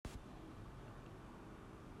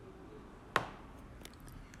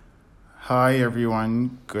Hi,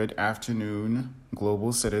 everyone. Good afternoon,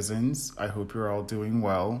 global citizens. I hope you're all doing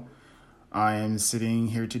well. I am sitting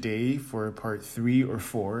here today for part 3 or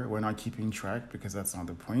 4. We're not keeping track because that's not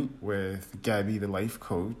the point, with Gabby, the life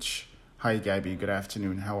coach. Hi, Gabby. Good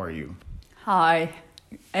afternoon. How are you? Hi.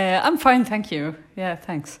 I'm fine, thank you. Yeah,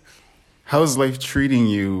 thanks. How's life treating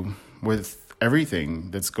you with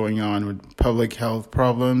everything that's going on with public health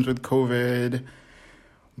problems, with COVID,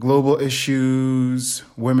 global issues,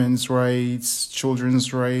 women's rights,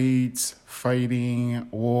 children's rights, fighting,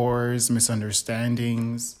 wars,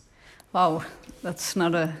 misunderstandings? Wow, that's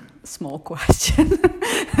not a small question.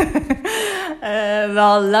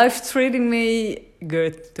 Well, life's treating me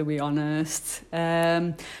good, to be honest.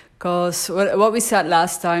 Because what we said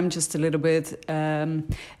last time, just a little bit,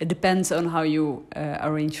 it depends on how you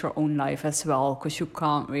arrange your own life as well, because you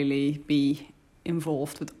can't really be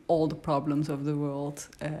involved with all the problems of the world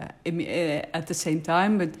at the same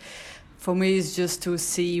time. But for me, it's just to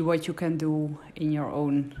see what you can do in your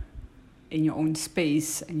own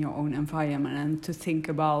space, in your own environment, and to think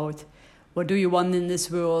about what do you want in this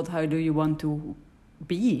world, how do you want to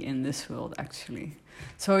be in this world, actually.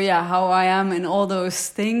 So yeah, how I am in all those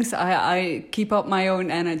things, I keep up my own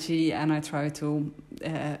energy, and I try to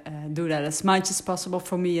do that as much as possible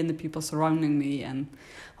for me and the people surrounding me, and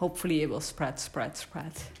hopefully it will spread.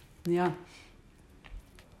 Yeah.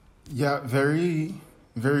 Yeah, very,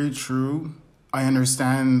 very true. I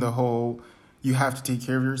understand the whole you have to take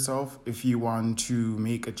care of yourself if you want to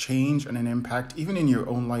make a change and an impact, even in your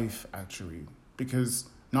own life, actually. Because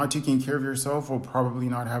not taking care of yourself will probably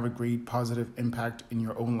not have a great positive impact in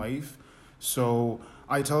your own life. So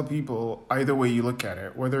I tell people, either way you look at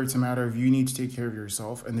it, whether it's a matter of you need to take care of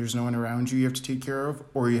yourself and there's no one around you have to take care of,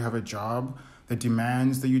 or you have a job that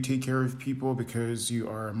demands that you take care of people because you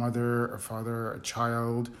are a mother, a father, a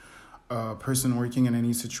child, a person working in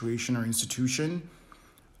any situation or institution,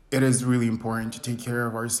 it is really important to take care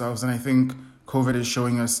of ourselves. And I think COVID is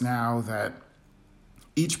showing us now that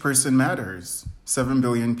each person matters. 7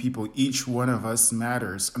 billion people, each one of us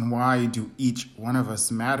matters. And why do each one of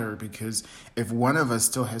us matter? Because if one of us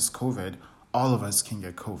still has COVID, all of us can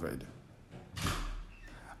get COVID.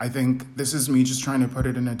 I think this is me just trying to put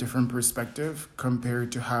it in a different perspective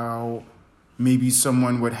compared to how maybe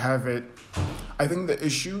someone would have it. I think the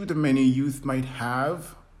issue that many youth might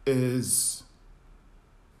have is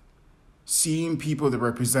seeing people that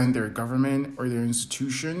represent their government or their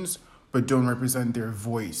institutions but don't represent their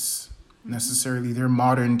voice, necessarily their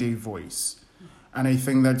modern day voice. And I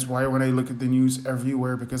think that's why when I look at the news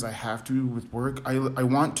everywhere, because I have to with work, I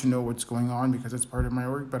want to know what's going on because it's part of my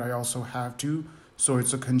work, but I also have to. So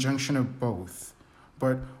it's a conjunction of both.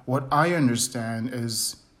 But what I understand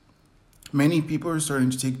is many people are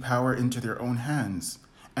starting to take power into their own hands,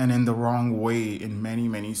 and in the wrong way in many,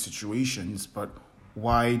 many situations. But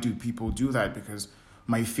why do people do that? Because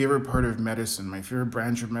my favorite part of medicine, my favorite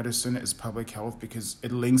branch of medicine is public health, because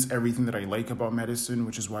it links everything that I like about medicine,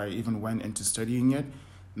 which is why I even went into studying it.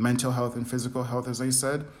 Mental health and physical health, as I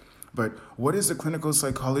said. But what is the clinical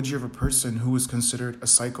psychology of a person who is considered a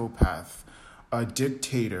psychopath, a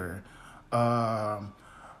dictator, a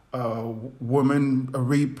woman, a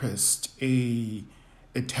rapist, a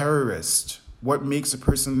terrorist? What makes a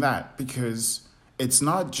person that? Because it's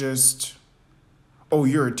not just, oh,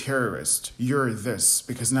 you're a terrorist, you're this,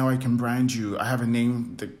 because now I can brand you. I have a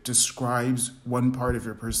name that describes one part of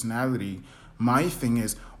your personality. My thing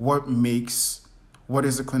is, what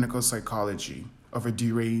is the clinical psychology of a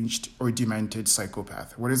deranged or demented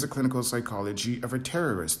psychopath? What is the clinical psychology of a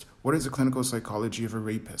terrorist? What is the clinical psychology of a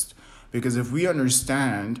rapist? Because if we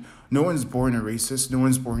understand, no one's born a racist, no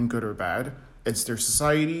one's born good or bad. It's their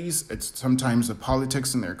societies, it's sometimes the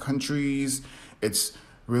politics in their countries, it's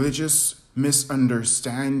religious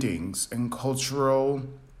misunderstandings and cultural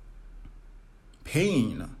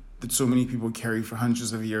pain that so many people carry for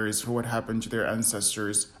hundreds of years for what happened to their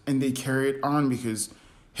ancestors. And they carry it on because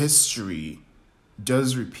history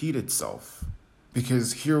does repeat itself.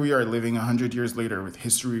 Because here we are living 100 years later with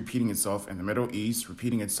history repeating itself in the Middle East,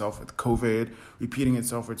 repeating itself with COVID, repeating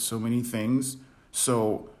itself with so many things.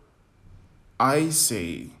 So I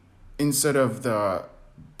say, instead of the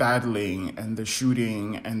battling and the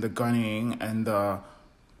shooting and the gunning and the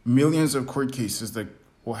millions of court cases that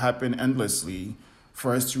will happen endlessly,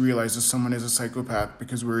 for us to realize that someone is a psychopath,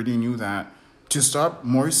 because we already knew that, to stop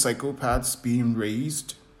more psychopaths being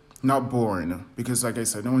raised, not born, because like I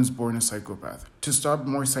said, no one's born a psychopath. To stop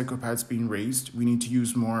more psychopaths being raised, we need to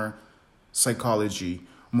use more psychology,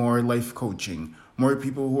 more life coaching, more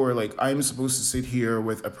people who are like, I'm supposed to sit here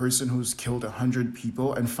with a person who's killed 100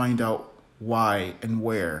 people and find out why and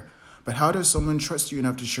where. But how does someone trust you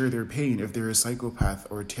enough to share their pain if they're a psychopath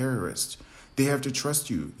or a terrorist? They have to trust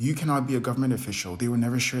you. You cannot be a government official. They will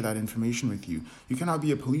never share that information with you. You cannot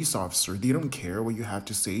be a police officer. They don't care what you have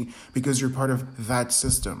to say because you're part of that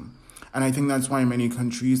system. And I think that's why in many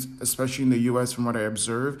countries, especially in the US, from what I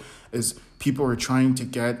observe, is people are trying to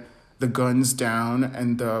get the guns down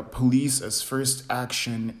and the police as first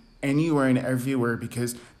action anywhere and everywhere,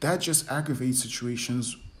 because that just aggravates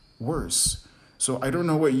situations worse. So I don't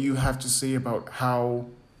know what you have to say about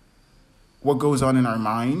what goes on in our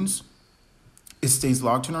minds. It stays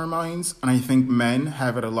locked in our minds. And I think men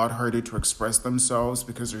have it a lot harder to express themselves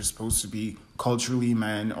because they're supposed to be culturally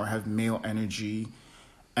men or have male energy.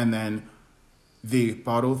 And then they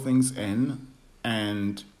bottle things in,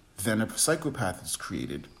 and then a psychopath is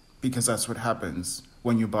created, because that's what happens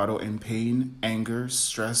when you bottle in pain, anger,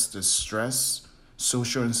 stress, distress,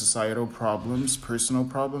 social and societal problems, personal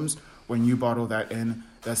problems. When you bottle that in,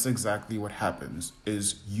 that's exactly what happens,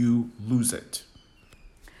 is you lose it.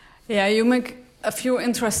 Yeah, you make a few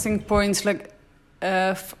interesting points, like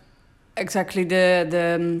exactly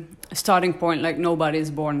the starting point, like nobody is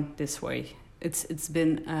born this way. It's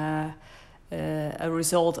been a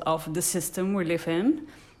result of the system we live in.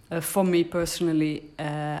 For me personally,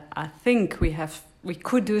 I think we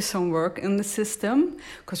could do some work in the system,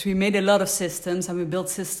 because we made a lot of systems and we built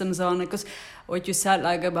systems on it. Because what you said,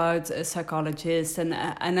 like about psychologists, and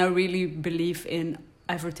I really believe in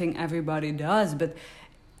everything everybody does, but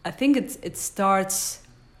I think it starts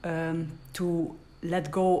to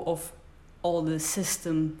let go of all the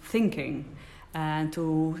system thinking and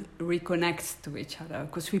to reconnect to each other,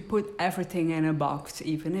 because we put everything in a box,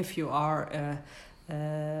 even if you are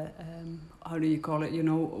how do you call it,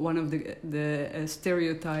 one of the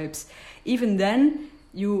stereotypes. Even then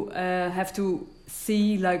you have to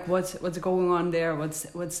see like what's going on there,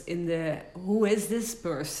 what's in the, who is this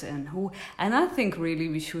person, and I think really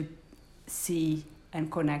we should see and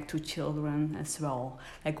connect to children as well,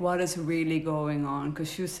 like what is really going on.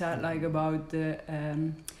 Because you said like about the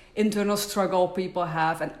internal struggle people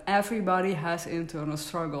have, and everybody has internal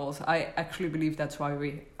struggles. I actually believe that's why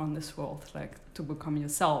we're on this world, like to become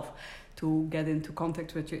yourself, to get into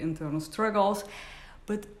contact with your internal struggles,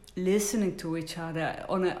 but listening to each other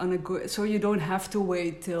on a good, so you don't have to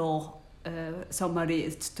wait till somebody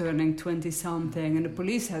is turning 20-something and the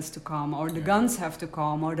police has to come, or the guns have to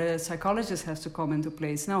come, or the psychologist has to come into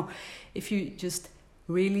place. No, if you just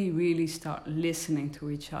really, really start listening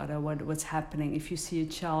to each other, what's happening. If you see a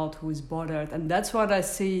child who is bothered, and that's what I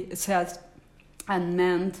said and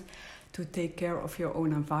meant, to take care of your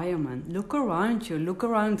own environment. Look around you,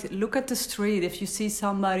 look at the street. If you see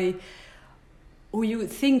somebody who you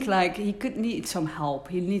think like he could need some help,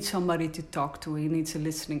 he needs somebody to talk to, he needs a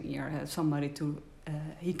listening ear, somebody to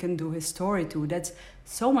he can do his story to, that's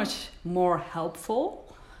so much more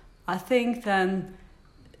helpful, I think, than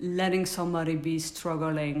letting somebody be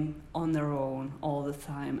struggling on their own all the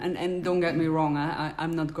time. And don't get me wrong,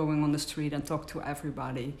 I'm not going on the street and talk to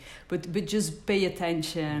everybody, but just pay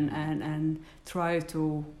attention and try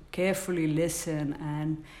to carefully listen,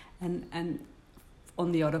 and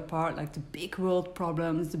on the other part, like the big world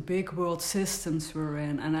problems, the big world systems we're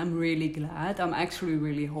in. And I'm really glad, I'm actually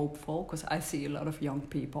really hopeful, because I see a lot of young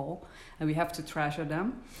people and we have to treasure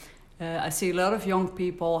them. I see a lot of young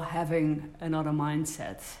people having another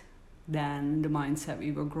mindset than the mindset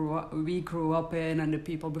we grew up in, and the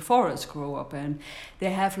people before us grew up in. They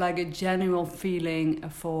have like a genuine feeling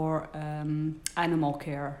for animal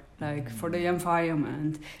care, like for the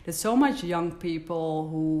environment. There's so much young people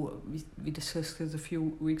who, we discussed it a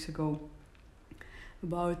few weeks ago,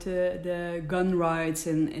 about the gun rights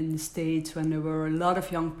in the States, when there were a lot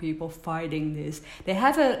of young people fighting this. They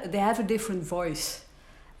have a different voice.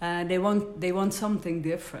 They want something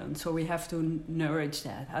different, so we have to nourish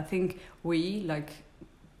that. I think we, like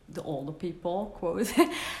the older people, quote,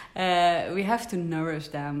 we have to nourish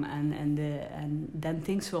them, and then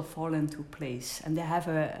things will fall into place. And they have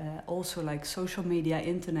also like social media,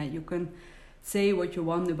 internet. You can say what you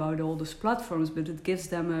want about all those platforms, but it gives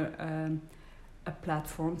them a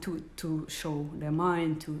platform to show their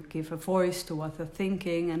mind, to give a voice to what they're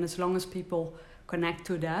thinking. And as long as people connect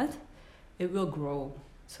to that, it will grow.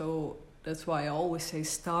 So that's why I always say,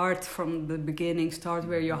 start from the beginning, start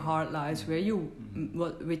where your heart lies,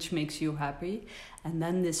 which makes you happy, and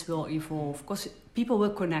then this will evolve, because people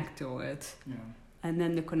will connect to it, and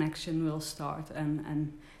then the connection will start,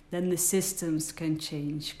 and then the systems can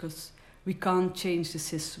change, because we can't change the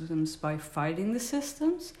systems by fighting the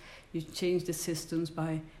systems. You change the systems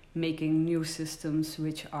by making new systems,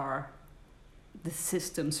 which are the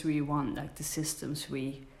systems we want, like the systems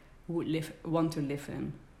we want to live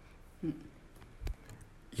in.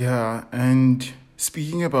 Yeah, and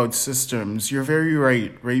speaking about systems, you're very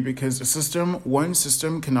right? Because one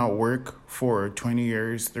system cannot work for 20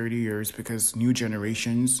 years, 30 years, because new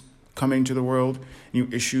generations come into the world, new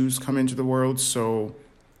issues come into the world. So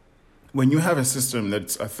when you have a system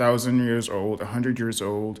that's 1,000 years old, 100 years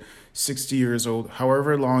old, 60 years old,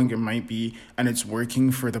 however long it might be, and it's working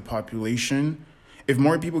for the population, if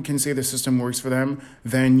more people can say the system works for them,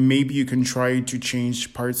 then maybe you can try to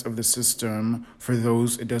change parts of the system for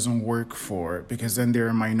those it doesn't work for, because then they're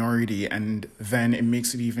a minority and then it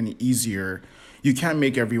makes it even easier. You can't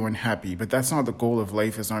make everyone happy, but that's not the goal of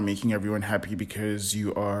life, is not making everyone happy because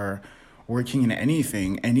you are working in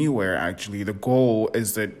anything, anywhere actually. The goal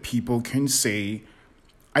is that people can say,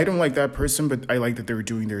 I don't like that person, but I like that they're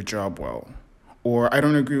doing their job well. Or I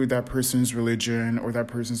don't agree with that person's religion or that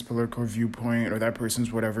person's political viewpoint or that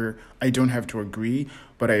person's whatever. I don't have to agree,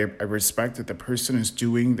 but I respect that the person is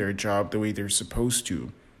doing their job the way they're supposed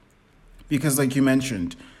to. Because like you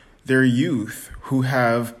mentioned, they're youth who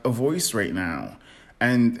have a voice right now.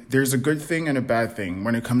 And there's a good thing and a bad thing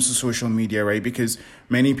when it comes to social media, right? Because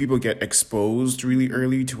many people get exposed really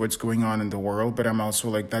early to what's going on in the world. But I'm also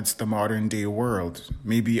like, that's the modern day world.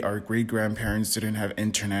 Maybe our great grandparents didn't have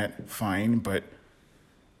internet, fine. But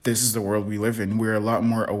this is the world we live in. We're a lot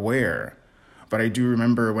more aware. But I do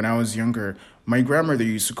remember when I was younger, my grandmother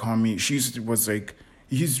used to call me, was like,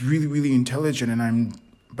 he's really, really intelligent.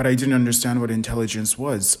 But I didn't understand what intelligence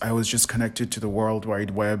was. I was just connected to the World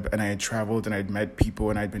Wide Web, and I had traveled and I'd met people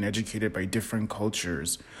and I'd been educated by different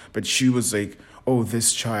cultures. But she was like, oh,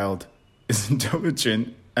 this child is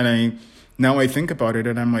intelligent. And now I think about it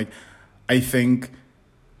and I'm like, I think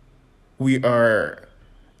our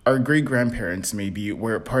great-grandparents maybe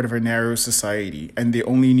were part of a narrow society and they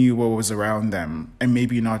only knew what was around them and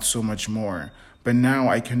maybe not so much more. But now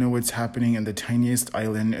I can know what's happening in the tiniest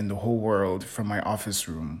island in the whole world from my office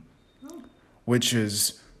room, which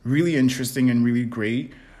is really interesting and really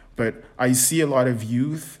great. But I see a lot of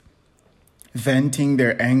youth venting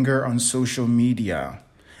their anger on social media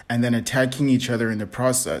and then attacking each other in the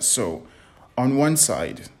process. So on one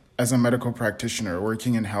side, as a medical practitioner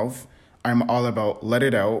working in health, I'm all about let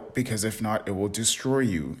it out, because if not, it will destroy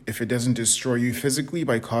you. If it doesn't destroy you physically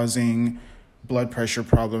by causing blood pressure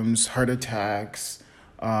problems, heart attacks,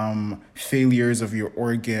 failures of your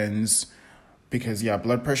organs, because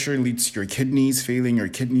blood pressure leads to your kidneys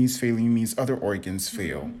failing means other organs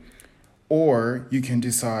fail. Or you can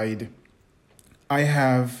decide, I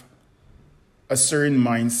have a certain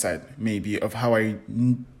mindset maybe of how I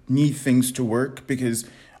need things to work, because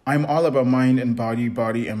I'm all about mind and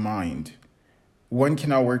body and mind. One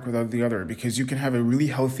cannot work without the other, because you can have a really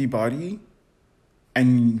healthy body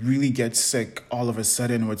and really get sick all of a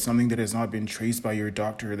sudden with something that has not been traced by your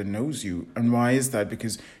doctor that knows you. And why is that?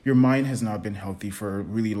 Because your mind has not been healthy for a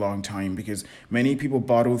really long time, because many people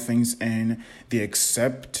bottle things in, they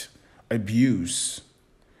accept abuse.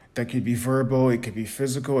 That could be verbal, it could be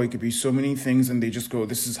physical, it could be so many things, and they just go,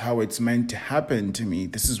 this is how it's meant to happen to me.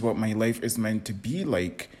 This is what my life is meant to be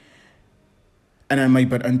like. And I'm like,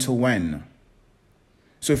 but until when?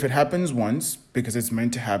 So if it happens once, because it's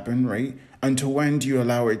meant to happen, right? Until when do you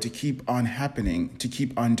allow it to keep on happening, to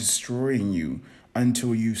keep on destroying you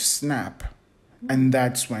until you snap? And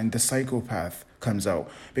that's when the psychopath comes out.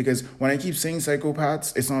 Because when I keep saying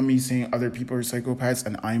psychopaths, it's not me saying other people are psychopaths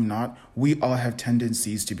and I'm not. We all have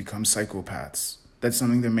tendencies to become psychopaths. That's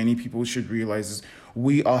something that many people should realize, is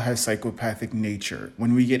we all have psychopathic nature.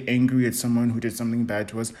 When we get angry at someone who did something bad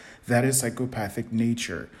to us, that is psychopathic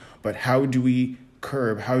nature. But how do we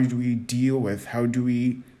curb, how do we deal with, how do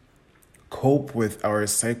we cope with our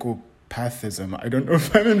psychopathism? I don't know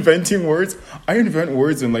if I'm inventing words. I invent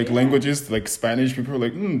words in languages like Spanish. People are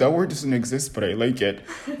like, that word doesn't exist, but I like it.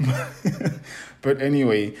 But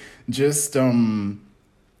anyway, just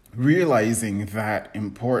realizing that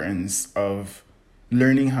importance of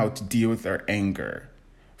learning how to deal with our anger.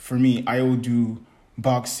 For me, I will do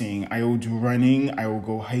boxing, I will do running, I will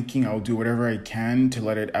go hiking, I will do whatever I can to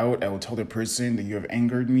let it out. I will tell the person that you have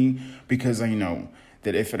angered me, because I know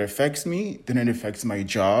that if it affects me, then it affects my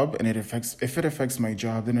job, and if it affects my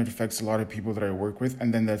job, then it affects a lot of people that I work with,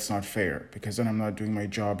 and then that's not fair, because then I'm not doing my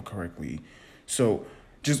job correctly. So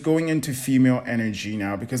just going into female energy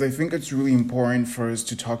now, because I think it's really important for us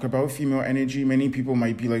to talk about female energy. Many people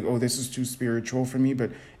might be like, oh, this is too spiritual for me,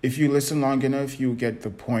 but if you listen long enough, you'll get the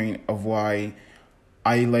point of why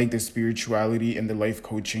I like the spirituality and the life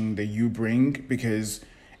coaching that you bring, because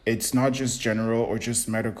it's not just general or just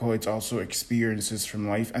medical, it's also experiences from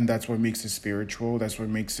life. And that's what makes it spiritual. That's what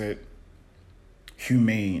makes it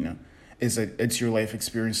humane, is that it's your life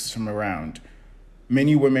experiences from around.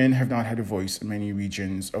 many women have not had a voice in many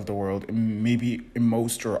regions of the world, and maybe in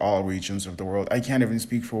most or all regions of the world. I can't even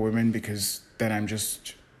speak for women because then I'm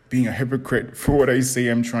just being a hypocrite for what I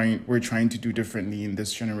say. We're trying to do differently in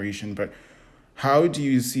this generation. But how do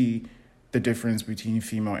you see the difference between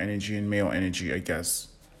female energy and male energy, I guess?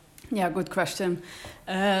 Yeah, good question.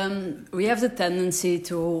 We have the tendency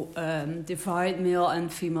to divide male and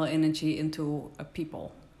female energy into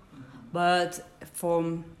people. But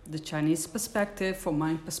from the Chinese perspective, from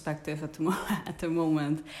my perspective at the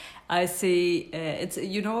moment, I see it's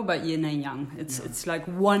about yin and yang. It's like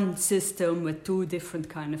one system with two different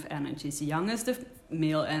kind of energies. Yang is the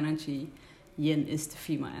male energy, yin is the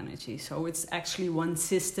female energy. So it's actually one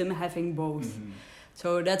system having both. Mm-hmm.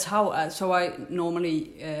 So that's how. I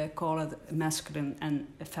normally call it masculine and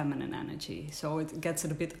feminine energy. So it gets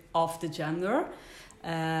it a bit off the gender.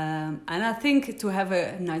 And I think to have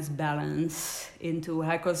a nice balance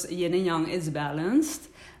because yin and yang is balanced,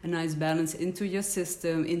 a nice balance into your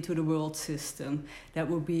system, into the world system. That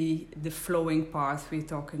would be the flowing part we're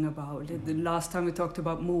talking about. The last time we talked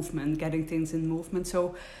about movement, getting things in movement.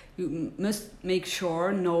 So you must make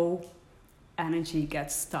sure no energy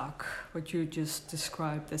gets stuck, what you just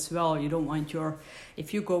described as well. You don't want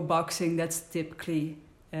if you go boxing, that's typically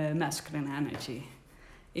masculine energy.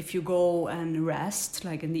 If you go and rest,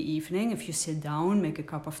 like in the evening, if you sit down, make a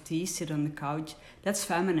cup of tea, sit on the couch, that's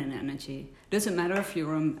feminine energy. Doesn't matter if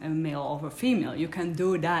you're a male or a female, you can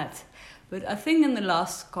do that. But I think in the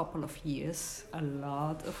last couple of years,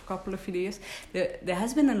 there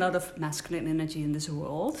has been a lot of masculine energy in this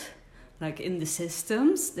world. Like in the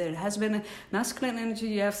systems, there has been a masculine energy.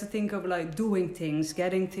 You have to think of like doing things,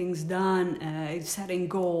 getting things done, setting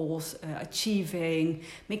goals, achieving,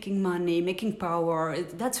 making money, making power.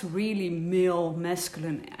 That's really male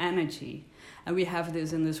masculine energy. And we have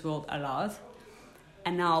this in this world a lot.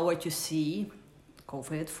 And now what you see,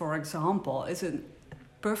 COVID, for example, is a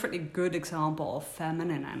perfectly good example of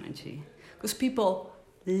feminine energy. Because people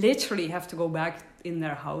literally have to go back in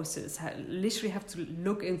their houses, literally have to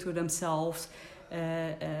look into themselves,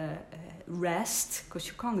 rest, because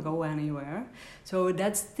you can't go anywhere. So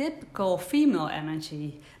that's typical female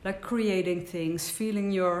energy, like creating things,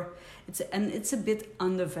 feeling it's a bit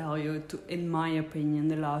undervalued, in my opinion,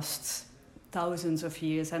 the last thousands of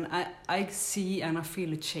years. And I see and I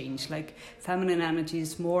feel a change, like feminine energy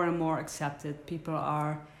is more and more accepted. People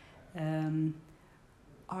are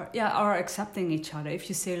accepting each other. If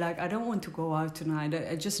you say like, I don't want to go out tonight,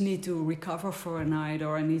 I just need to recover for a night,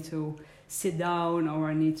 or I need to sit down, or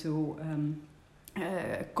I need to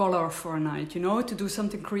color for a night, to do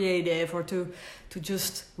something creative, or to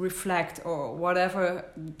just reflect or whatever.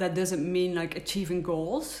 That doesn't mean like achieving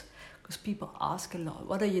goals, because people ask a lot,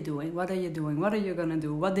 what are you doing? What are you doing? What are you gonna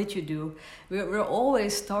do? What did you do? We're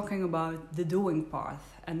always talking about the doing part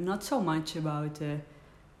and not so much about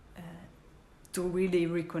to really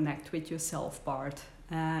reconnect with yourself part.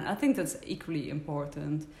 And I think that's equally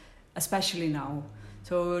important, especially now.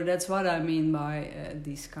 So that's what I mean by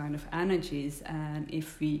these kind of energies. And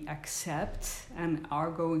if we accept and are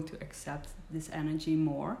going to accept this energy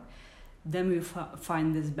more, then we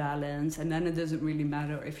find this balance. And then it doesn't really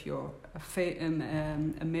matter if you're a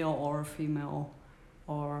male or a female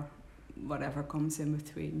or whatever comes in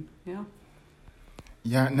between.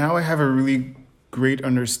 Yeah, now I have a really great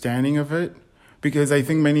understanding of it. Because I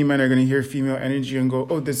think many men are going to hear female energy and go,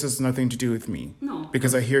 oh, this has nothing to do with me. No.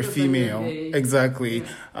 Because I hear female. Exactly.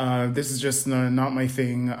 Yeah. This is just not my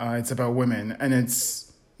thing. It's about women. And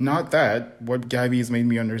it's not that. What Gabby has made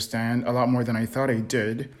me understand a lot more than I thought I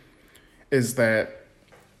did is that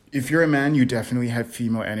if you're a man, you definitely have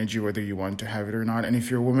female energy, whether you want to have it or not. And if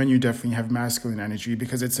you're a woman, you definitely have masculine energy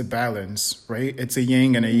because it's a balance, right? It's a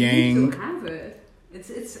yin and a yang. You need to have it.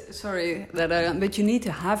 But you need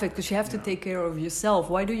to have it because you have to take care of yourself.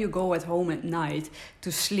 Why do you go at home at night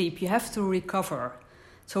to sleep? You have to recover.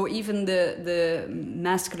 So even the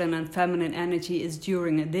masculine and feminine energy is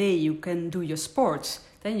during a day. You can do your sports.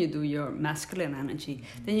 Then you do your masculine energy.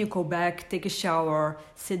 Mm-hmm. Then you go back, take a shower,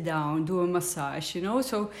 sit down, do a massage,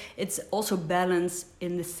 So it's also balance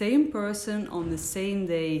in the same person on the same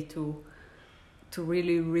day to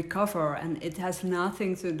really recover, and it has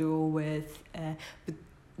nothing to do with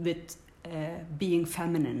being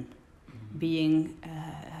feminine, being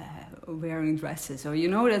wearing dresses, or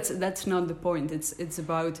that's not the point. It's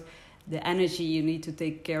about the energy. You need to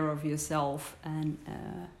take care of yourself, and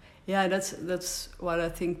that's what I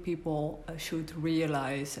think people should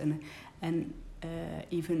realize, and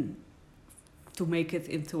even to make it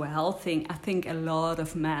into a health thing. I think a lot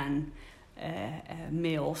of men.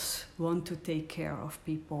 Males want to take care of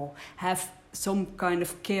people, have some kind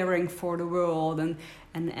of caring for the world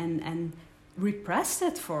and repressed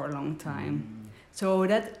it for a long time. So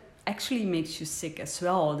that actually makes you sick as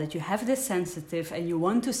well, that you have this sensitive and you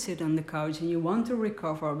want to sit on the couch and you want to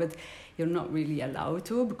recover, but you're not really allowed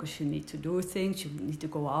to because you need to do things, you need to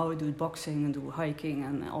go out, do boxing and do hiking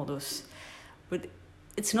and all those. But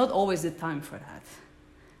it's not always the time for that.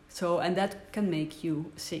 So, and that can make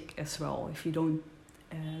you sick as well if you don't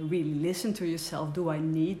really listen to yourself. Do I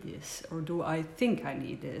need this? Or do I think I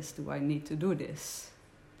need this? Do I need to do this?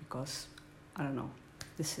 Because, I don't know,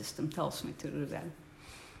 the system tells me to do that.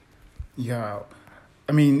 Yeah.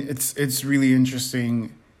 I mean, it's really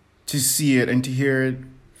interesting to see it and to hear it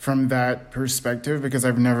from that perspective, because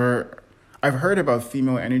I've heard about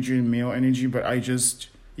female energy and male energy, but I just,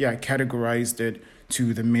 categorized it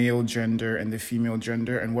to the male gender and the female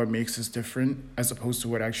gender and what makes us different as opposed to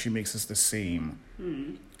what actually makes us the same.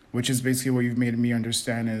 Which is basically what you've made me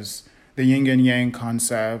understand is the yin and yang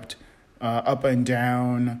concept, up and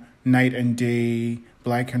down, night and day,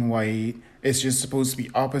 black and white. It's just supposed to be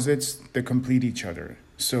opposites that complete each other.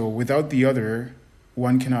 So without the other,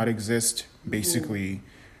 one cannot exist, basically.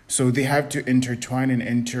 So they have to intertwine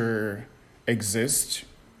and exist,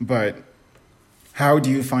 but how do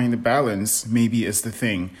you find the balance maybe is the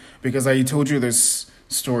thing. Because I told you this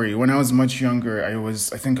story. When I was much younger,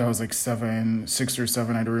 I think I was like 6 or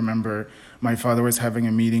 7, I don't remember. My father was having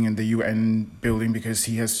a meeting in the UN building because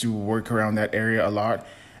he has to work around that area a lot.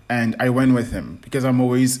 And I went with him because I'm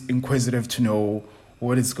always inquisitive to know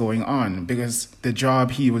what is going on, because the job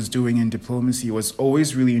he was doing in diplomacy was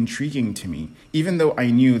always really intriguing to me. Even though I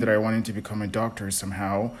knew that I wanted to become a doctor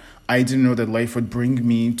somehow, I didn't know that life would bring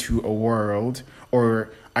me to a world, or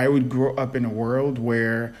I would grow up in a world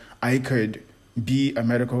where I could be a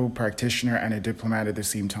medical practitioner and a diplomat at the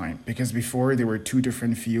same time. Because before, there were two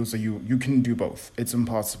different fields, so you can do both. It's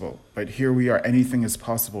impossible. But here we are, anything is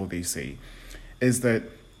possible, they say. Is that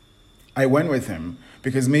I went with him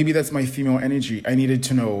because maybe that's my female energy. I needed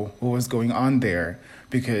to know what was going on there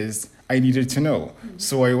because I needed to know.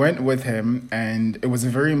 So I went with him, and it was a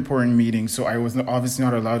very important meeting. So I was obviously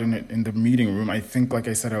not allowed in the meeting room. I think, like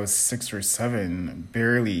I said, I was 6 or 7,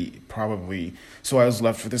 barely, probably. So I was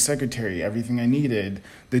left with the secretary, everything I needed,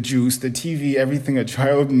 the juice, the TV, everything a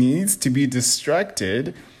child needs to be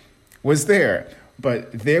distracted was there.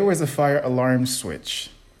 But there was a fire alarm switch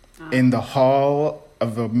in the hall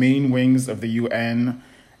of the main wings of the UN,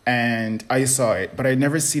 and I saw it, but I'd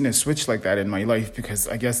never seen a switch like that in my life because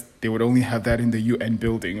I guess they would only have that in the UN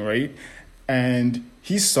building, right? And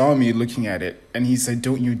he saw me looking at it, and he said,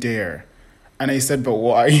 "Don't you dare." And I said, "But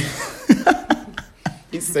why?"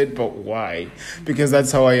 He said, "But why?" Because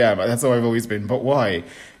that's how I am. That's how I've always been. "But why?"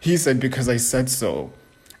 He said, "Because I said so."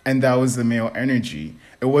 And that was the male energy.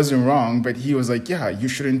 It wasn't wrong, but he was like, "Yeah, you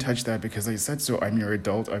shouldn't touch that because I said so. I'm your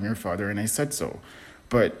adult, I'm your father, and I said so."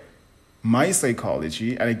 But my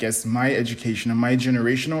psychology, and I guess my education and my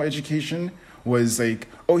generational education was like,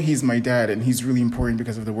 oh, he's my dad and he's really important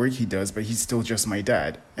because of the work he does, but he's still just my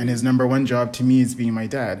dad. And his number one job to me is being my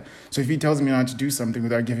dad. So if he tells me not to do something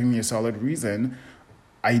without giving me a solid reason,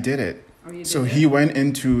 I did it. So he went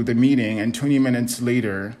into the meeting, and 20 minutes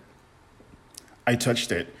later, I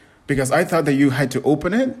touched it. Because I thought that you had to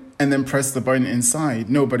open it and then press the button inside.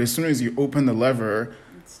 No, but as soon as you open the lever,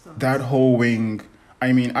 that whole wing...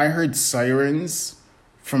 I mean, I heard sirens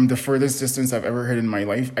from the furthest distance I've ever heard in my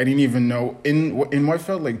life. I didn't even know. In what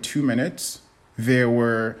felt like 2 minutes, there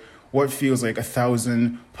were what feels like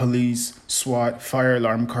 1,000 police, SWAT, fire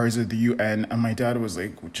alarm cars at the UN. And my dad was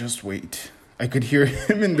like, just wait. I could hear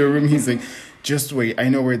him in the room. He's like, just wait. I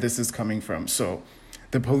know where this is coming from. So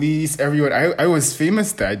the police, everyone. I was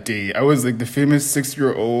famous that day. I was like the famous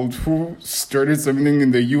 6-year-old who started something in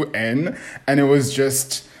the UN. And it was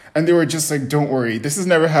just... And they were just like, don't worry, this has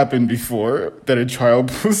never happened before, that a child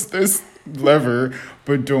pulls this lever,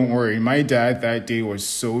 but don't worry. My dad that day was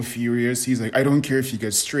so furious. He's like, I don't care if you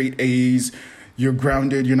get straight A's, you're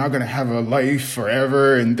grounded, you're not going to have a life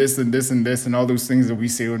forever, and this and this and this, and all those things that we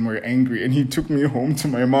say when we're angry. And he took me home to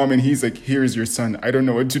my mom, and he's like, here's your son. I don't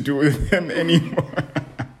know what to do with him anymore.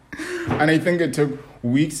 And I think it took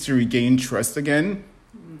weeks to regain trust again.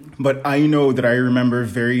 But I know that I remember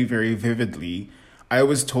very, very vividly, I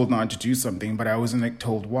was told not to do something, but I wasn't like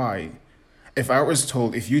told why. If I was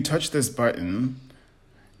told, if you touch this button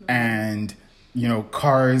and, you know,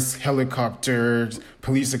 cars, helicopters,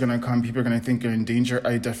 police are going to come, people are going to think you're in danger,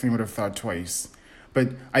 I definitely would have thought twice.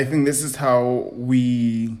 But I think this is how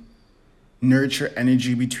we nurture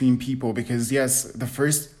energy between people, because yes, the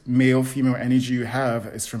first male-female energy you have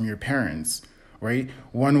is from your parents, right?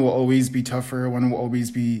 One will always be tougher, one will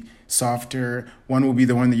always be softer, one will be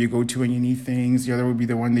the one that you go to when you need things, the other will be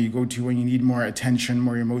the one that you go to when you need more attention,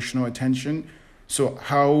 more emotional attention. So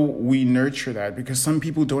how we nurture that, because some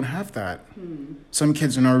people don't have that. Some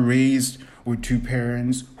kids are not raised with two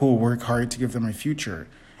parents who will work hard to give them a future.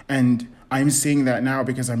 And I'm seeing that now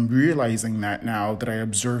because I'm realizing that now that I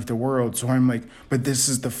observe the world. So I'm like, but this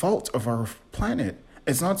is the fault of our planet.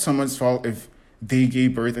 It's not someone's fault if they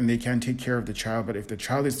gave birth and they can't take care of the child, but if the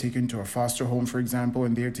child is taken to a foster home, for example,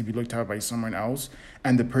 and they have to be looked at by someone else,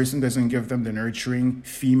 and the person doesn't give them the nurturing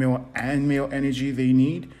female and male energy they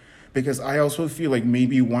need, because I also feel like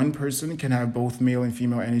maybe one person can have both male and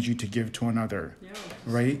female energy to give to another,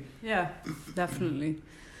 right? Yeah, definitely.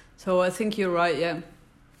 So I think you're right, yeah.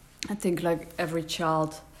 I think like every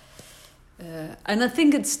child, and I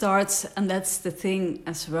think it starts, and that's the thing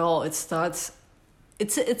as well, it starts,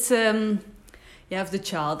 you have the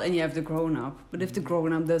child and you have the grown-up, but if the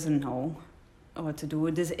grown-up doesn't know what to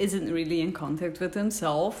do, this isn't really in contact with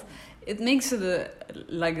himself, it makes it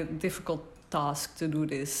a difficult task to do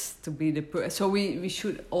this, to be the so we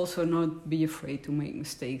should also not be afraid to make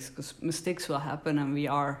mistakes, because mistakes will happen and we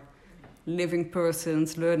are living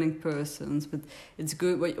persons, learning persons, but it's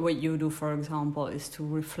good what you do, for example, is to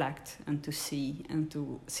reflect and to see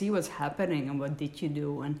what's happening and what did you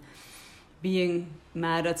do, and being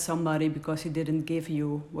mad at somebody because he didn't give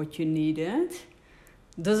you what you needed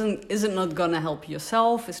isn't not gonna help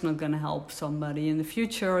yourself, it's not gonna help somebody in the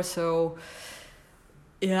future. So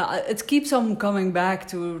yeah, it keeps on coming back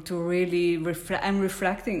to really reflect, and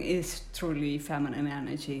reflecting is truly feminine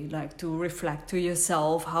energy, like to reflect to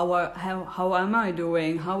yourself, how am I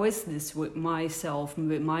doing, how is this with myself,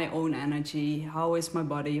 with my own energy, how is my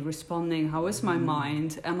body responding, how is my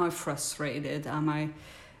mind, am I frustrated, am I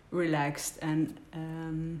relaxed? And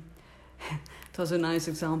it was a nice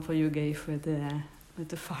example you gave with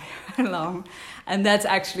the fire alarm, and that's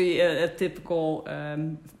actually a typical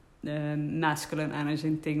masculine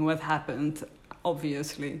energy thing, what happened,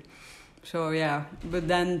 obviously. So yeah, but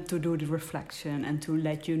then to do the reflection and to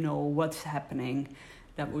let you know what's happening,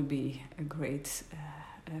 that would be a great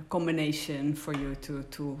combination for you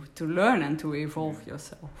to learn and to evolve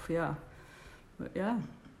yourself. Yeah, but yeah.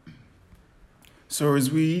 So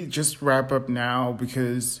as we just wrap up now,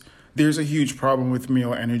 because there's a huge problem with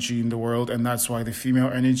male energy in the world, and that's why the female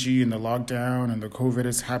energy and the lockdown and the COVID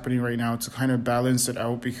is happening right now, to kind of balance it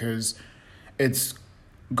out, because it's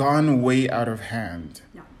gone way out of hand.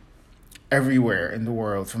 Yeah. Everywhere in the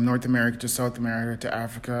world, from North America to South America to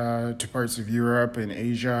Africa to parts of Europe and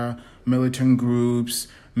Asia, militant groups,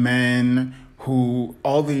 men who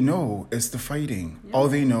all they know is the fighting. Yeah. All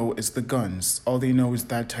they know is the guns. All they know is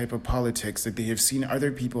that type of politics that they have seen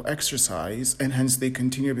other people exercise, and hence they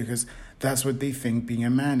continue because that's what they think being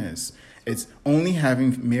a man is. It's only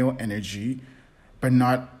having male energy, but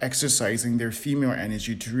not exercising their female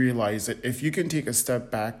energy to realize that if you can take a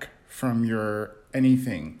step back from your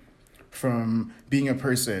anything, from being a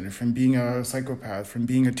person, from being a psychopath, from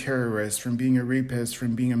being a terrorist, from being a rapist,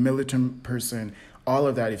 from being a militant person, all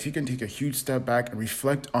of that, if you can take a huge step back and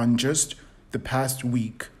reflect on just the past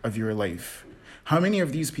week of your life. How many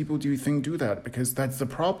of these people do you think do that? Because that's the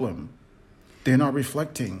problem. They're not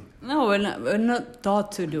reflecting. No, we're not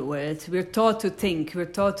taught to do it. We're taught to think. We're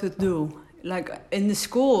taught to do. Like in the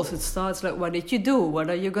schools, it starts like, what did you do? What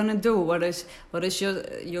are you going to do? What is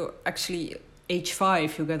your actually age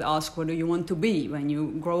 5, you get asked, what do you want to be when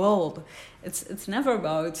you grow old? It's never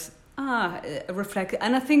about reflect.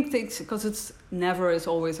 And I think things, because it's never is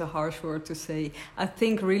always a harsh word to say, I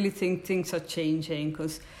really think things are changing,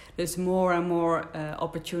 because there's more and more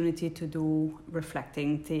opportunity to do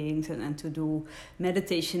reflecting things and to do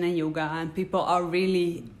meditation and yoga, and people are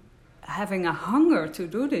really having a hunger to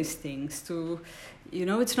do these things, to,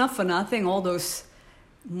 it's not for nothing, all those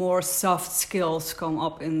more soft skills come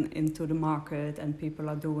up into the market, and people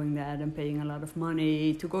are doing that and paying a lot of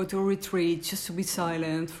money to go to a retreat, just to be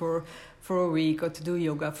silent for a week, or to do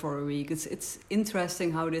yoga for a week. It's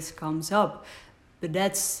interesting how this comes up, but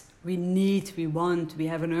we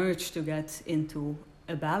have an urge to get into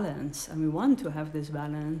a balance, and we want to have this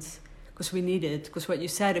balance because we need it. Because what you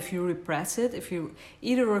said, if you repress it, if you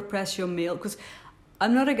either repress your male, because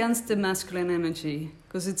I'm not against the masculine energy,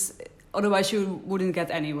 because otherwise you wouldn't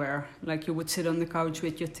get anywhere. Like you would sit on the couch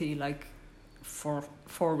with your tea like for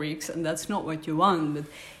 4 weeks, and that's not what you want. But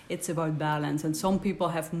it's about balance, and some people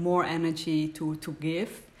have more energy to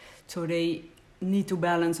give, so they need to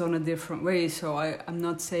balance on a different way. So I'm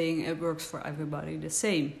not saying it works for everybody the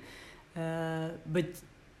same, but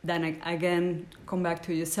then again, come back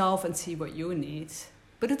to yourself and see what you need.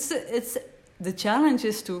 But it's the challenge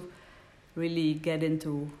is to really get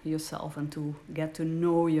into yourself and to get to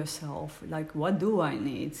know yourself. Like, what do I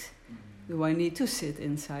need? Do I need to sit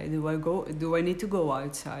inside? Do I need to go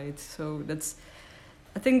outside? So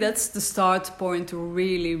I think that's the start point to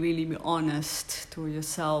really, really be honest to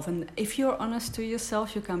yourself. And if you're honest to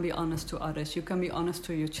yourself, you can be honest to others. You can be honest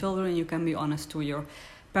to your children. You can be honest to your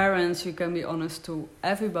parents. You can be honest to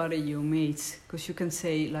everybody you meet. Because you can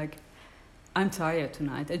say, like, I'm tired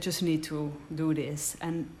tonight. I just need to do this.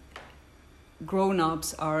 And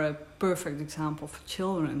grown-ups are a perfect example for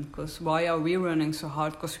children. Because why are we running so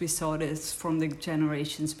hard? Because we saw this from the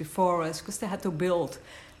generations before us. Because they had to build,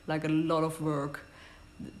 like, a lot of work.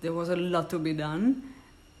 There was a lot to be done,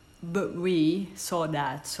 but we saw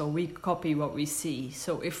that, so we copy what we see.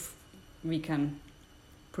 So if we can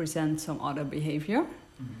present some other behavior,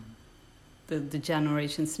 the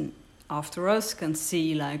generations after us can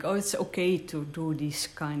see, like, oh, it's okay to do these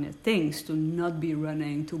kind of things, to not be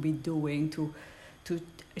running, to be doing, to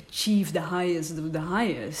achieve the highest of the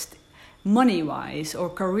highest, money-wise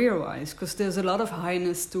or career-wise, because there's a lot of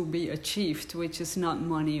highness to be achieved, which is not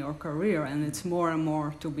money or career, and it's more and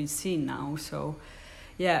more to be seen now. So,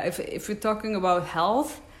 yeah, if we're talking about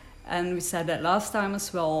health, and we said that last time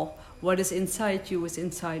as well, what is inside you is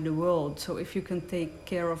inside the world. So if you can take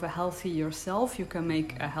care of a healthy yourself, you can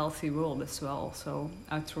make a healthy world as well. So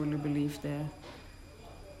I truly believe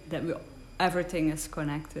that everything is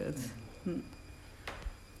connected.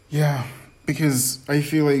 Yeah, because I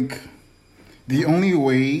feel like the only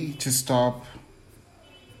way to stop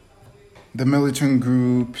the militant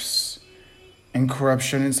groups and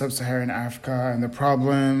corruption in sub-Saharan Africa and the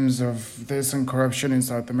problems of this and corruption in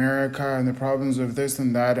South America and the problems of this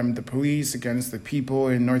and that and the police against the people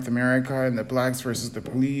in North America and the blacks versus the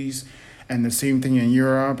police and the same thing in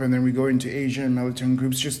Europe, and then we go into Asia and militant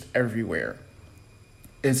groups just everywhere.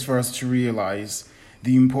 It's for us to realize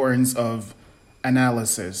the importance of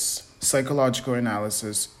analysis, psychological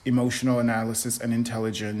analysis, emotional analysis, and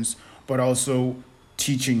intelligence, but also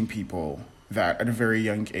teaching people that at a very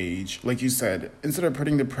young age. Like you said, instead of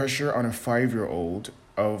putting the pressure on a 5-year-old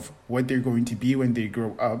of what they're going to be when they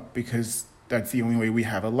grow up, because that's the only way we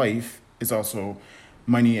have a life, is also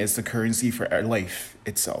money is the currency for life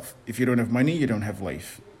itself. If you don't have money, you don't have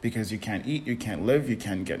life, because you can't eat, you can't live, you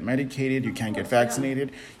can't get medicated, you can't get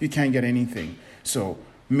vaccinated, you can't get anything. So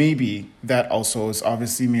maybe that also is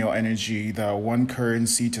obviously male energy, the one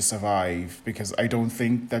currency to survive, because I don't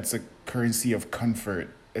think that's a currency of comfort.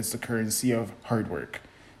 It's the currency of hard work.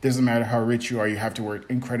 Doesn't matter how rich you are, you have to work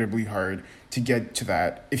incredibly hard to get to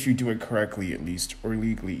that, if you do it correctly at least, or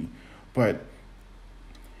legally. But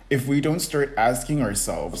if we don't start asking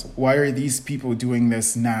ourselves, why are these people doing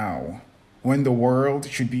this now? When the world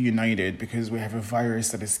should be united because we have a virus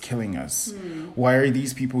that is killing us. Why are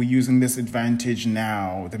these people using this advantage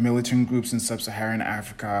now? The militant groups in sub-Saharan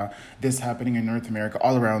Africa, this happening in North America,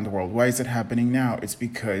 all around the world. Why is it happening now? It's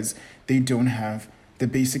because they don't have the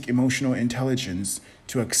basic emotional intelligence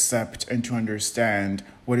to accept and to understand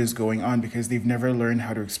what is going on, because they've never learned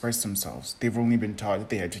how to express themselves. They've only been taught that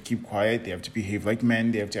they have to keep quiet, they have to behave like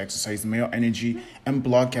men, they have to exercise male energy and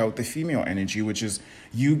block out the female energy, which is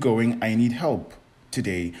you going, I need help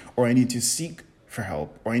today, or I need to seek for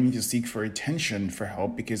help, or I need to seek for attention for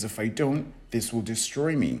help, because if I don't, this will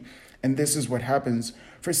destroy me. And this is what happens.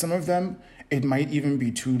 For some of them, it might even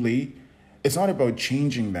be too late. It's not about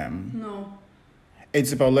changing them. No.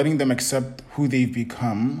 It's about letting them accept who they've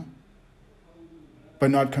become, but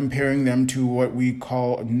not comparing them to what we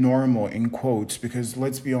call normal, in quotes, because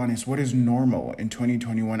let's be honest, what is normal in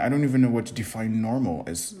 2021? I don't even know what to define normal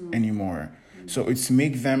as anymore. So it's to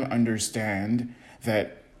make them understand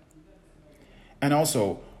that. And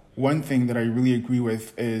also, one thing that I really agree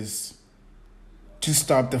with is to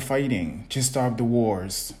stop the fighting, to stop the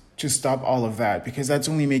wars, to stop all of that, because that's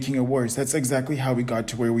only making it worse. That's exactly how we got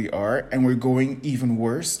to where we are, and we're going even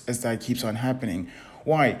worse as that keeps on happening.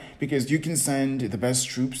 Why? Because you can send the best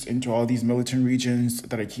troops into all these militant regions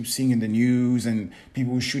that I keep seeing in the news, and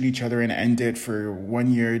people shoot each other and end it for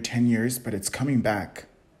 1 year, 10 years, but it's coming back.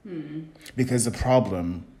 Because the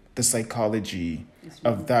problem, the psychology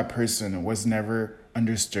of that person was never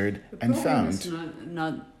understood and found. It's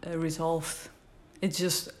not resolved. It's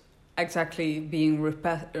just exactly being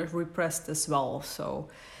repressed as well. So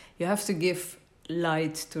you have to give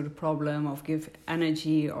light to the problem, or give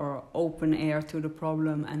energy or open air to the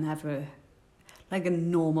problem, and have a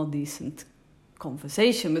normal, decent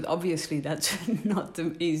conversation. But obviously that's not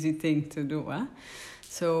an easy thing to do.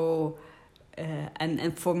 So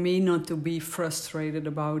and for me not to be frustrated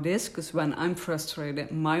about this, because when I'm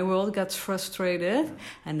frustrated, my world gets frustrated,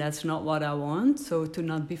 and that's not what I want. So to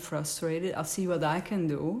not be frustrated, I'll see what I can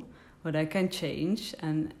do. what I can change,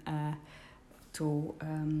 and to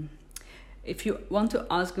if you want to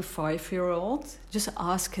ask a 5-year-old, just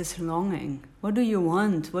ask his longing. What do you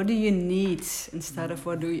want? What do you need? Instead of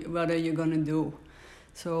what are you gonna do?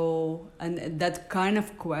 So, and that kind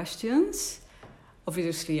of questions.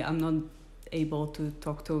 Obviously, I'm not able to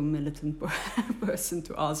talk to a militant person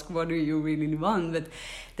to ask what do you really want, but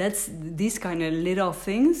these kind of little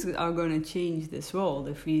things are going to change this world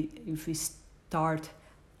if we start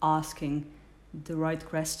asking the right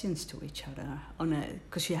questions to each other,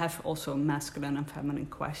 because you have also masculine and feminine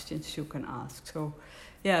questions you can ask. So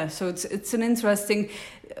yeah, so it's an interesting,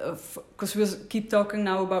 because we keep talking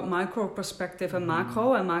now about micro perspective and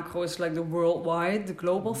macro is like the worldwide, the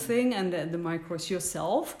global thing, and the micro is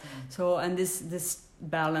yourself. So, and this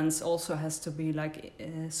balance also has to be like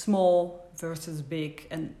small versus big,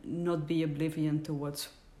 and not be oblivion to what's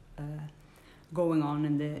going on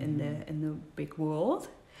in the big world,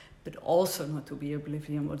 but also not to be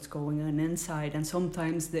oblivion what's going on inside. And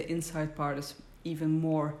sometimes the inside part is even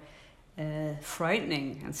more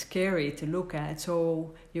frightening and scary to look at.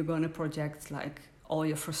 So you're going to project like all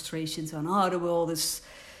your frustrations on, the world is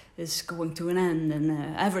going to an end,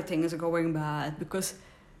 and everything is going bad, because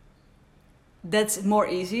that's more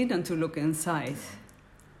easy than to look inside.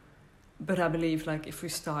 But I believe like if we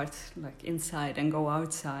start like inside and go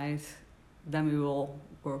outside, then we will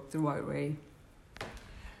work the right way.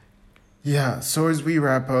 Yeah, so as we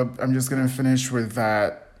wrap up, I'm just going to finish with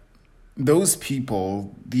that. Those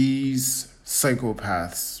people, these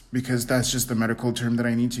psychopaths, because that's just the medical term that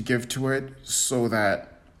I need to give to it, so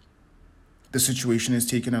that the situation is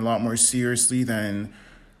taken a lot more seriously than,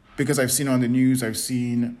 because I've seen on the news, I've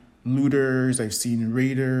seen looters, I've seen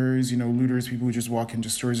raiders, looters, people who just walk into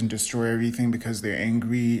stores and destroy everything because they're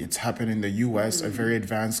angry. It's happened in the US, a very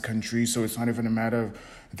advanced country, so it's not even a matter of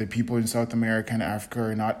the people in South America and Africa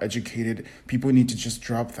are not educated. People need to just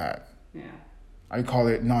drop that. Yeah. I call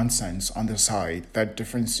it nonsense on the side. That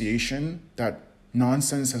differentiation, that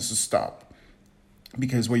nonsense has to stop.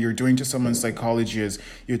 Because what you're doing to someone's psychology is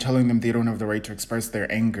you're telling them they don't have the right to express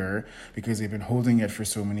their anger because they've been holding it for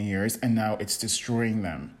so many years, and now it's destroying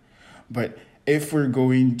them. But if we're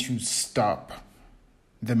going to stop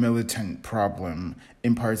the militant problem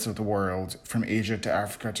in parts of the world, from Asia to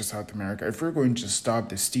Africa to South America, if we're going to stop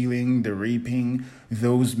the stealing, the raping,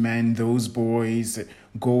 those men, those boys that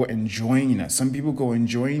go and join, some people go and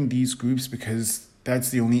join these groups because that's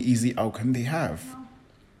the only easy outcome they have.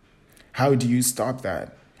 How do you stop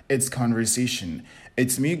that? It's conversation.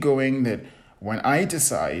 It's me going that when I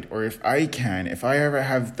decide, or if I ever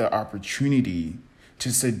have the opportunity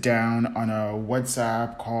to sit down on a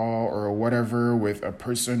WhatsApp call or whatever with a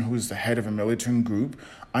person who's the head of a militant group,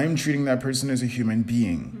 I'm treating that person as a human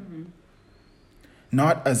being. Mm-hmm.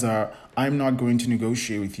 Not as I'm not going to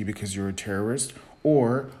negotiate with you because you're a terrorist,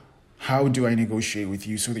 or how do I negotiate with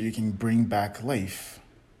you so that you can bring back life?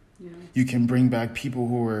 Yeah. You can bring back people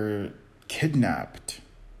who were kidnapped.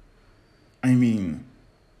 I mean,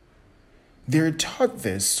 they're taught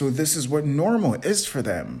this, so this is what normal is for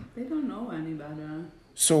them. They don't know any better.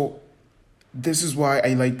 So this is why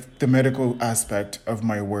I like the medical aspect of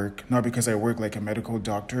my work, not because I work like a medical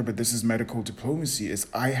doctor, but this is medical diplomacy, is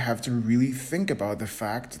I have to really think about the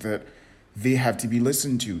fact that they have to be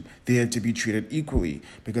listened to. They have to be treated equally,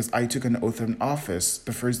 because I took an oath in office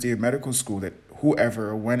the first day of medical school that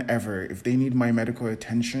whoever, whenever, if they need my medical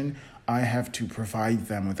attention, I have to provide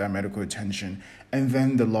them with that medical attention. And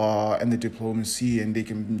then the law and the diplomacy, and they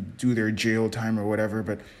can do their jail time or whatever.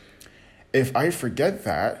 But if I forget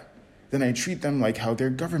that, then I treat them like how their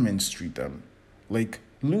governments treat them. Like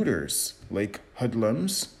looters, like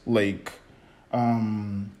hoodlums, like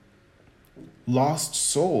lost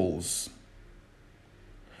souls.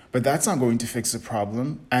 But that's not going to fix the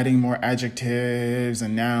problem. Adding more adjectives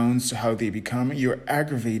and nouns to how they become, you're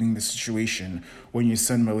aggravating the situation when you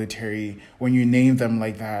send military, when you name them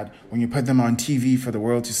like that, when you put them on TV for the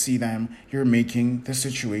world to see them, you're making the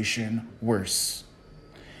situation worse.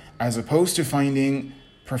 As opposed to finding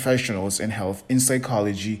professionals in health, in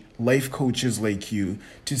psychology, life coaches like you,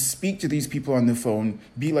 to speak to these people on the phone,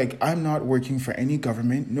 be like, I'm not working for any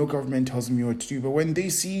government, no government tells me what to do. But when they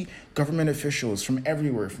see government officials from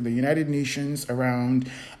everywhere, from the United Nations around,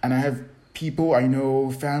 and I have people I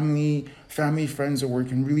know, family friends who work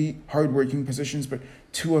in really hardworking positions, but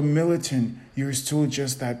to a militant, you're still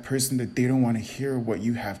just that person that they don't want to hear what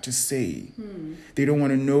you have to say. They don't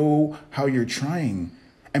want to know how you're trying.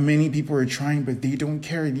 And many people are trying, but they don't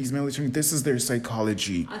care. These military, this is their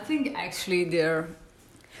psychology. I think actually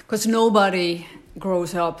because nobody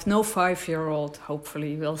grows up, no 5-year-old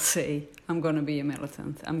hopefully will say, I'm going to be a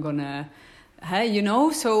militant. I'm going to Hey,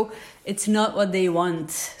 so it's not what they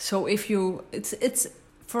want. So if you, it's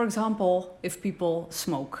for example, if people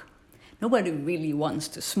smoke, nobody really wants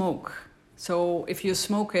to smoke. So if you're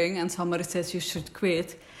smoking and somebody says you should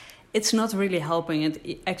quit, it's not really helping.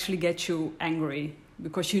 It actually gets you angry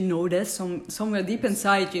because you know this somewhere deep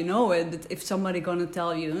inside, you know it. That if somebody gonna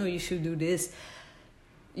tell you, no, you should do this,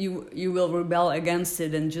 you will rebel against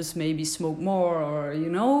it and just maybe smoke more, or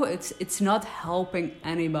it's not helping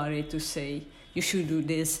anybody to say you should do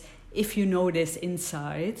this. If you know this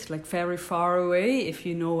inside, like very far away, if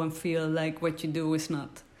you know and feel like what you do is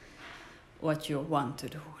not what you want to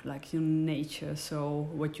do, like your nature. So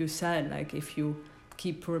what you said, like if you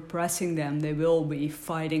keep repressing them, they will be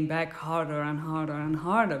fighting back harder and harder and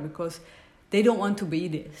harder because they don't want to be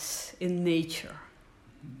this in nature.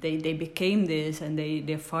 They became this, and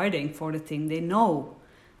they're fighting for the thing they know.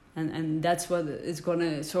 And that's what is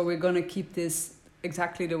gonna, so we're gonna keep this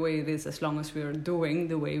exactly the way it is as long as we're doing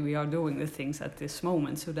the way we are doing the things at this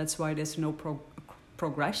moment. So that's why there's no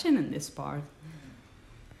progression in this part.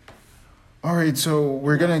 All right, so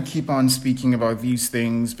we're gonna keep on speaking about these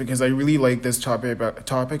things because I really like this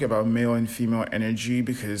topic about male and female energy,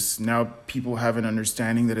 because now people have an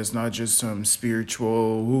understanding that it's not just some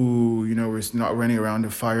spiritual, we're not running around a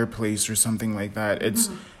fireplace or something like that. It's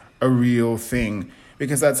a real thing,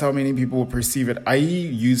 because that's how many people perceive it. I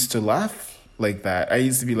used to laugh like that. I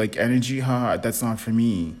used to be like, energy, that's not for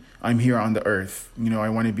me. I'm here on the earth. I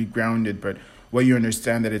want to be grounded, but when you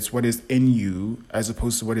understand that it's what is in you as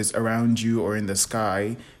opposed to what is around you or in the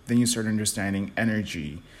sky, then you start understanding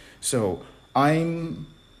energy. So I'm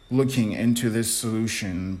looking into this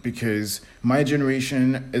solution because my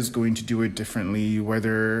generation is going to do it differently,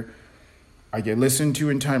 whether I get listened to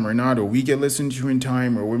in time or not, or we get listened to in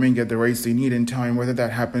time, or women get the rights they need in time, whether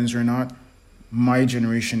that happens or not. My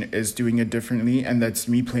generation is doing it differently, and that's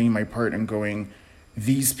me playing my part and going,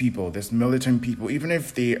 these people, this militant people, even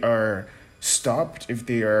if they are stopped, if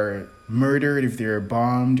they are murdered, if they are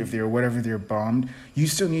bombed, if they are whatever they're bombed, you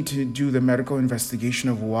still need to do the medical investigation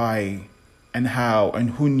of why and how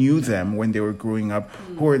and who knew them when they were growing up,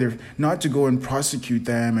 who are there, not to go and prosecute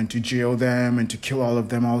them and to jail them and to kill all of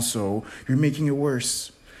them also. You're making it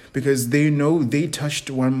worse because they know they touched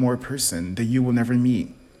one more person that you will never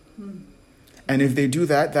meet. And if they do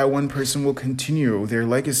that, that one person will continue their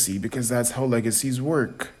legacy, because that's how legacies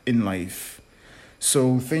work in life.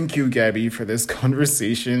 So thank you, Gabby, for this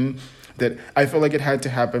conversation that I felt like it had to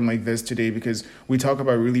happen like this today, because we talk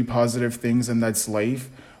about really positive things and that's life.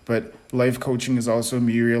 But life coaching is also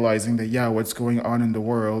me realizing that, what's going on in the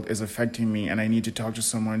world is affecting me, and I need to talk to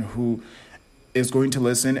someone who is going to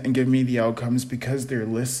listen and give me the outcomes because they're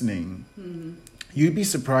listening. You'd be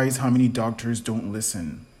surprised how many doctors don't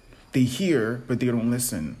listen. They hear, but they don't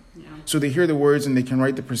listen. Yeah. So they hear the words and they can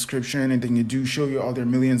write the prescription and they can show you all their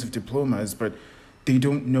millions of diplomas, but they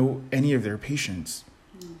don't know any of their patients.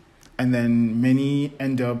 And then many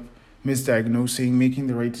end up misdiagnosing, making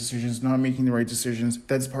the right decisions, not making the right decisions.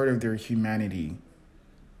 That's part of their humanity.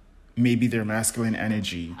 Maybe their masculine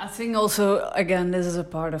energy. I think also, again, this is a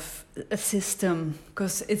part of a system,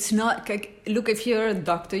 because it's not like, look, if you're a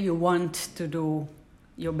doctor, you want to do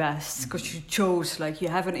your best because you chose, like, you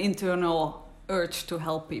have an internal urge to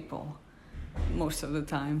help people most of the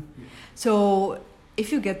time. So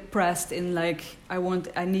if you get pressed in, like,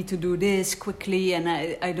 I need to do this quickly and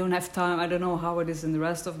I don't have time, I don't know how it is in the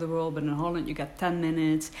rest of the world, but in Holland you get 10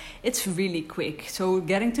 minutes. It's really quick. So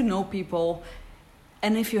getting to know people,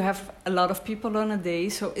 and if you have a lot of people on a day,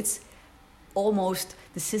 so it's almost,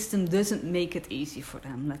 the system doesn't make it easy for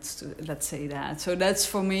them. Let's say that. So that's,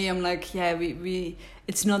 for me, I'm like, we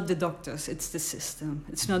it's not the doctors, it's the system.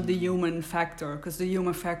 It's not the human factor, because the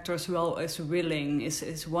human factor as well is willing,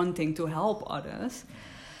 is wanting to help others.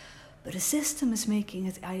 But the system is making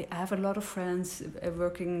it. I have a lot of friends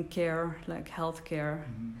working in care, like healthcare,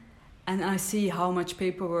 and I see how much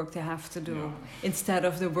paperwork they have to do instead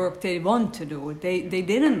of the work they want to do. They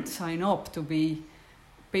didn't sign up to be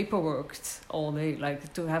paperworked all day,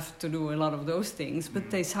 like to have to do a lot of those things, but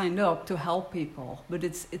they signed up to help people. But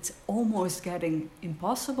it's almost getting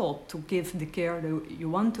impossible to give the care that you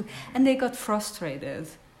want to, and they got frustrated.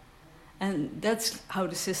 And that's how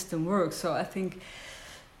the system works. So I think,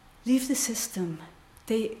 leave the system.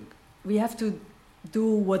 We have to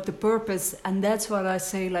do what the purpose, and that's what I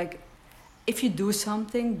say, like, if you do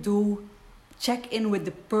something, check in with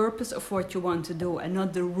the purpose of what you want to do and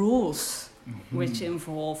not the rules which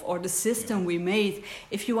involve, or the system we made.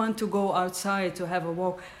 If you want to go outside to have a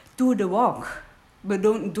walk, do the walk, but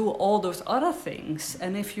don't do all those other things.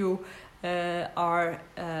 And if you are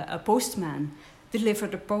a postman, deliver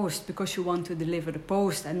the post because you want to deliver the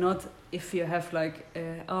post and not if you have like,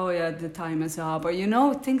 oh yeah, the time is up, or you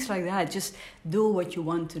know, things like that. Just do what you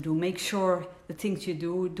want to do. Make sure the things you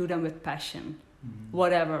do them with passion,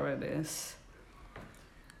 whatever it is.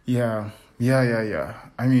 Yeah.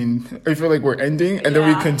 I mean, I feel like we're ending and then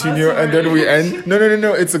we Yeah, continue and then we end.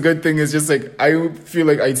 No. It's a good thing. It's just like, I feel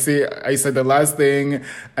like I said the last thing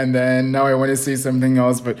and then now I want to say something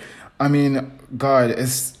else. But I mean, God,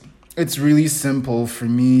 it's really simple for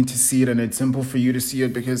me to see it and it's simple for you to see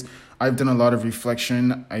it because I've done a lot of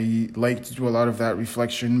reflection. I like to do a lot of that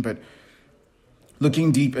reflection, but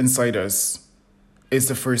looking deep inside us is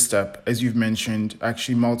the first step, as you've mentioned,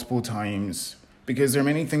 actually multiple times. Because there are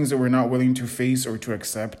many things that we're not willing to face or to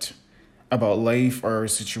accept about life or our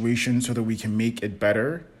situation so that we can make it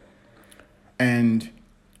better. And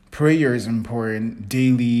prayer is important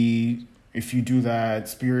daily. If you do that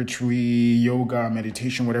spiritually, yoga,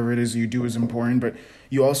 meditation, whatever it is you do is important. But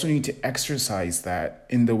you also need to exercise that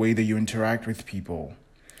in the way that you interact with people.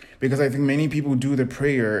 Because I think many people do the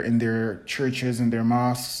prayer in their churches and their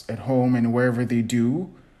mosques at home and wherever they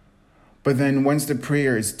do. But then once the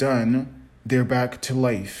prayer is done, they're back to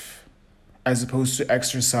life, as opposed to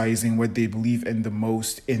exercising what they believe in the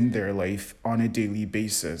most in their life on a daily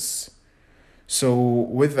basis. So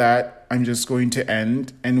with that, I'm just going to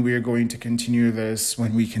end, and we're going to continue this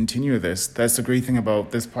when we continue this. That's the great thing about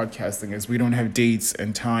this podcasting is we don't have dates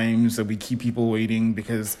and times that we keep people waiting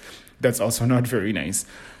because that's also not very nice.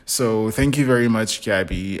 So thank you very much,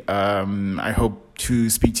 Gabby. I hope to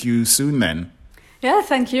speak to you soon then. Yeah,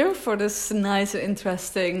 thank you for this nice,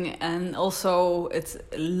 interesting, and also it's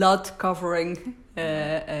a lot covering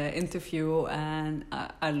interview, and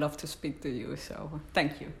I love to speak to you, so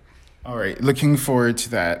thank you. All right, looking forward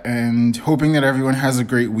to that, and hoping that everyone has a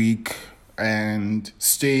great week and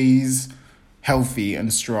stays healthy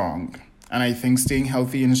and strong. And I think staying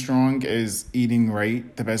healthy and strong is eating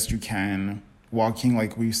right the best you can, walking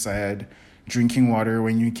like we said, drinking water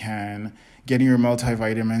when you can, getting your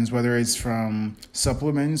multivitamins, whether it's from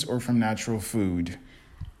supplements or from natural food.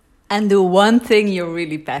 And do one thing you're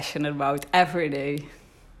really passionate about every day.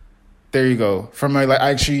 There you go.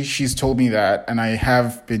 Actually, she's told me that, and I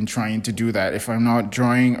have been trying to do that. If I'm not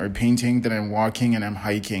drawing or painting, then I'm walking and I'm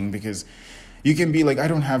hiking, because you can be like, I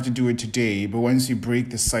don't have to do it today, but once you break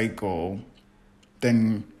the cycle,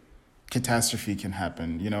 then catastrophe can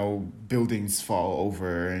happen. You know, buildings fall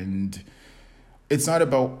over, and it's not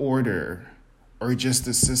about order or just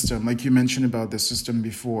the system. Like you mentioned about the system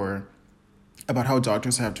before, about how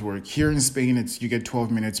doctors have to work. Here in Spain, you get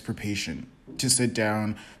 12 minutes per patient to sit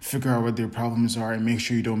down, figure out what their problems are, and make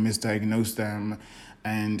sure you don't misdiagnose them.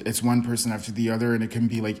 And it's one person after the other, and it can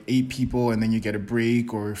be like 8 people, and then you get a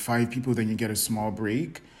break, or 5 people, then you get a small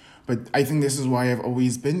break. But I think this is why I've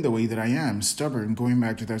always been the way that I am, stubborn. Going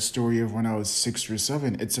back to that story of when I was 6 or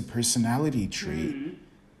 7, it's a personality trait. Mm-hmm.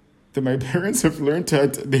 That my parents have learned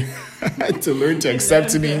they had to learn to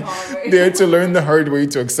accept me. They had to learn the hard way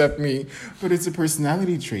to accept me. But it's a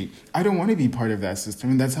personality trait. I don't want to be part of that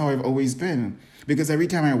system. And that's how I've always been. Because every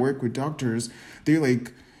time I work with doctors, they're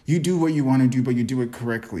like, you do what you want to do, but you do it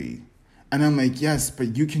correctly. And I'm like, yes,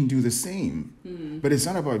 but you can do the same. Mm. But it's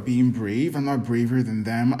not about being brave. I'm not braver than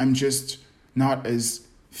them. I'm just not as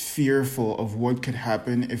fearful of what could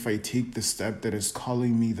happen if I take the step that is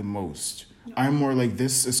calling me the most. I'm more like,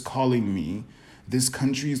 this is calling me. This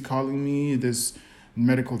country is calling me. This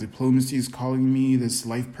medical diplomacy is calling me. This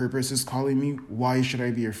life purpose is calling me. Why should I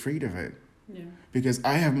be afraid of it? Yeah. Because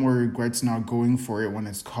I have more regrets not going for it when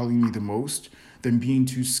it's calling me the most than being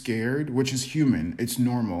too scared, which is human. It's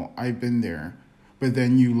normal. I've been there. But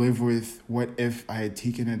then you live with, what if I had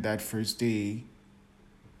taken it that first day?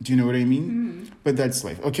 Do you know what I mean? Mm. But that's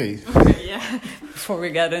life. Okay, yeah. Before we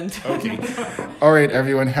get into Okay. All right,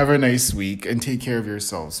 everyone. Have a nice week and take care of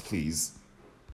yourselves, please.